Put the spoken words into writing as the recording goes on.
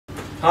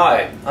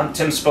Hi, I'm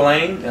Tim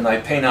Spillane and I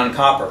paint on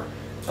copper.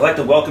 I'd like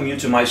to welcome you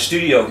to my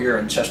studio here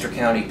in Chester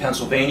County,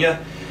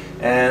 Pennsylvania.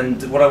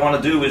 And what I want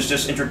to do is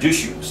just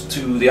introduce you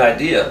to the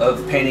idea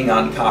of painting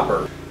on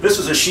copper. This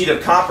is a sheet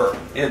of copper.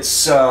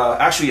 It's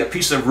actually a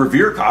piece of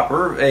Revere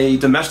copper, a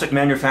domestic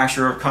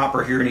manufacturer of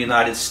copper here in the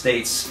United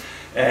States.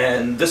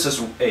 And this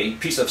is a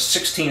piece of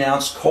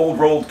 16-ounce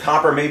cold-rolled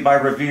copper made by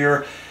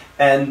Revere.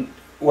 And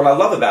what I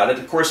love about it,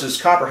 of course,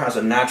 is copper has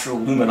a natural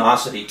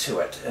luminosity to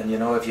it. And you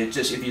know, if you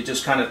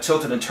just kind of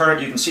tilt it and turn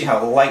it, you can see how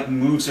the light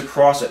moves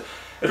across it.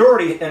 It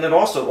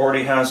also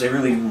already has a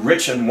really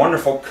rich and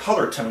wonderful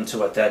color tone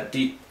to it, that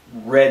deep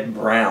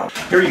red-brown.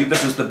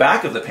 This is the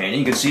back of the painting.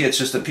 You can see it's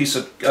just a piece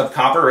of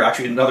copper, or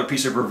actually another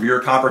piece of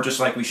Revere copper, just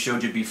like we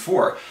showed you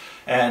before.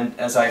 And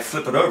as I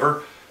flip it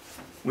over,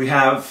 we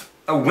have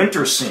a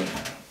winter scene.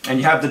 And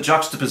you have the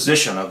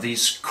juxtaposition of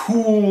these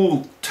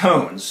cool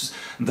tones,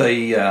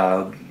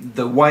 the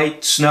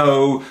white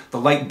snow,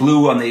 the light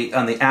blue on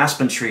the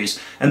aspen trees,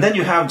 and then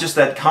you have just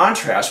that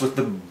contrast with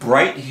the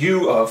bright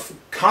hue of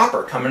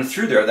copper coming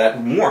through there, that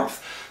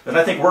warmth that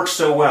I think works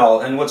so well.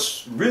 And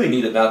what's really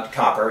neat about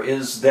copper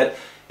is that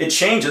it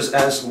changes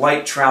as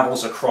light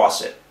travels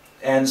across it.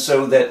 And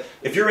so that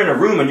if you're in a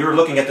room and you're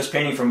looking at this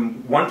painting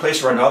from one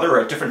place or another,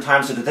 or at different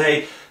times of the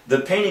day, the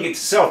painting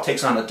itself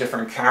takes on a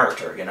different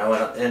character, you know,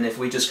 and if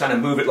we just kind of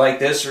move it like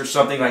this or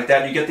something like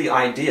that, you get the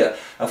idea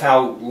of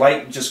how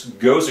light just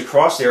goes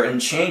across there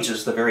and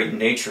changes the very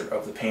nature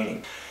of the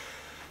painting.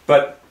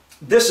 But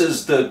this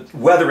is the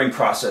weathering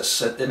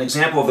process, an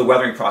example of the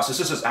weathering process.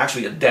 This is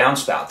actually a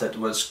downspout that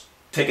was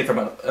taken from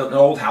an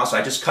old house.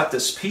 I just cut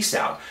this piece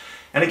out.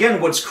 And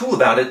again, what's cool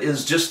about it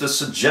is just the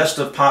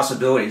suggestive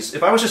possibilities.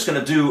 If I was just going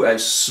to do a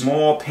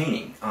small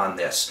painting on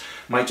this,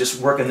 might just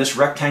work in this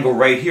rectangle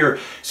right here.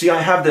 See,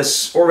 I have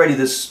this already,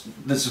 this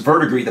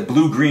verdigris, the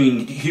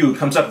blue-green hue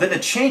comes up, then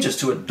it changes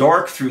to a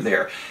dark through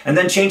there, and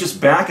then changes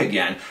back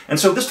again. And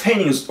so this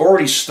painting is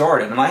already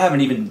started, and I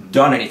haven't even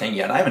done anything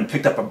yet. I haven't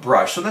picked up a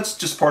brush, so that's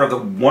just part of the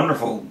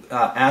wonderful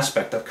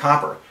aspect of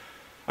copper.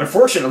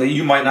 Unfortunately,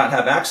 you might not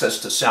have access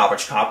to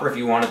salvage copper if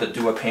you wanted to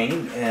do a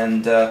painting,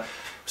 and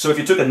so if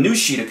you took a new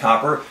sheet of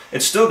copper,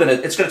 it's going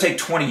to take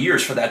 20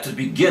 years for that to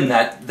begin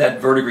that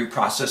verdigris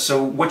process.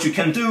 So what you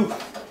can do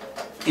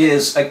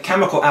is a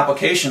chemical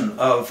application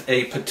of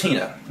a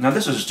patina. Now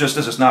this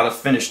is not a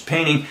finished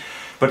painting,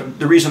 but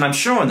the reason I'm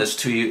showing this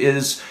to you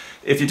is,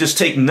 if you just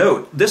take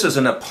note, this is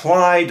an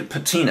applied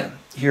patina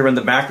here in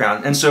the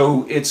background. And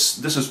so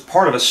this is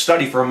part of a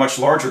study for a much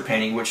larger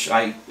painting, which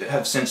I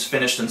have since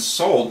finished and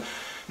sold.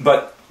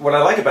 But what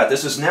I like about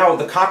this is now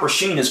the copper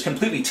sheen is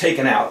completely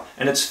taken out,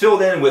 and it's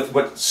filled in with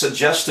what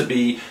suggests to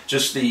be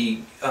just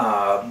the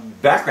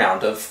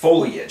background of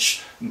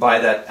foliage by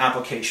that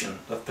application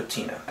of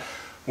patina.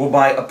 Well,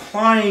 by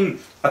applying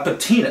a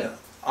patina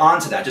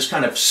onto that, just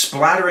kind of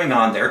splattering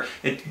on there,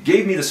 it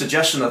gave me the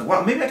suggestion of,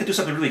 well, maybe I could do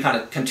something really kind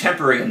of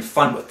contemporary and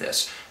fun with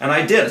this. And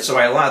I did. So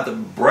I allowed the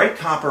bright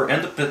copper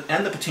and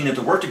the patina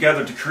to work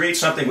together to create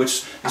something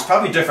which is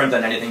probably different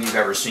than anything you've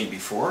ever seen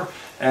before.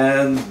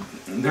 And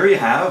there you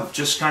have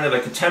just kind of a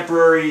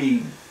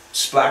contemporary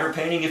splatter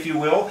painting, if you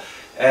will.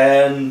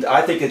 And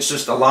I think it's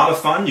just a lot of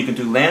fun. You can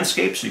do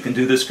landscapes, you can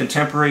do this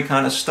contemporary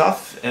kind of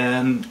stuff,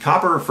 and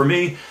copper, for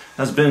me,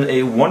 has been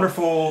a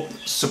wonderful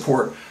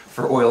support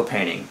for oil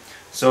painting.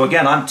 So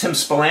again, I'm Tim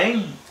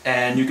Spillane,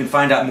 and you can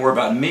find out more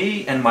about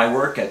me and my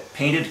work at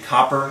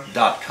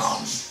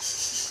paintedcopper.com.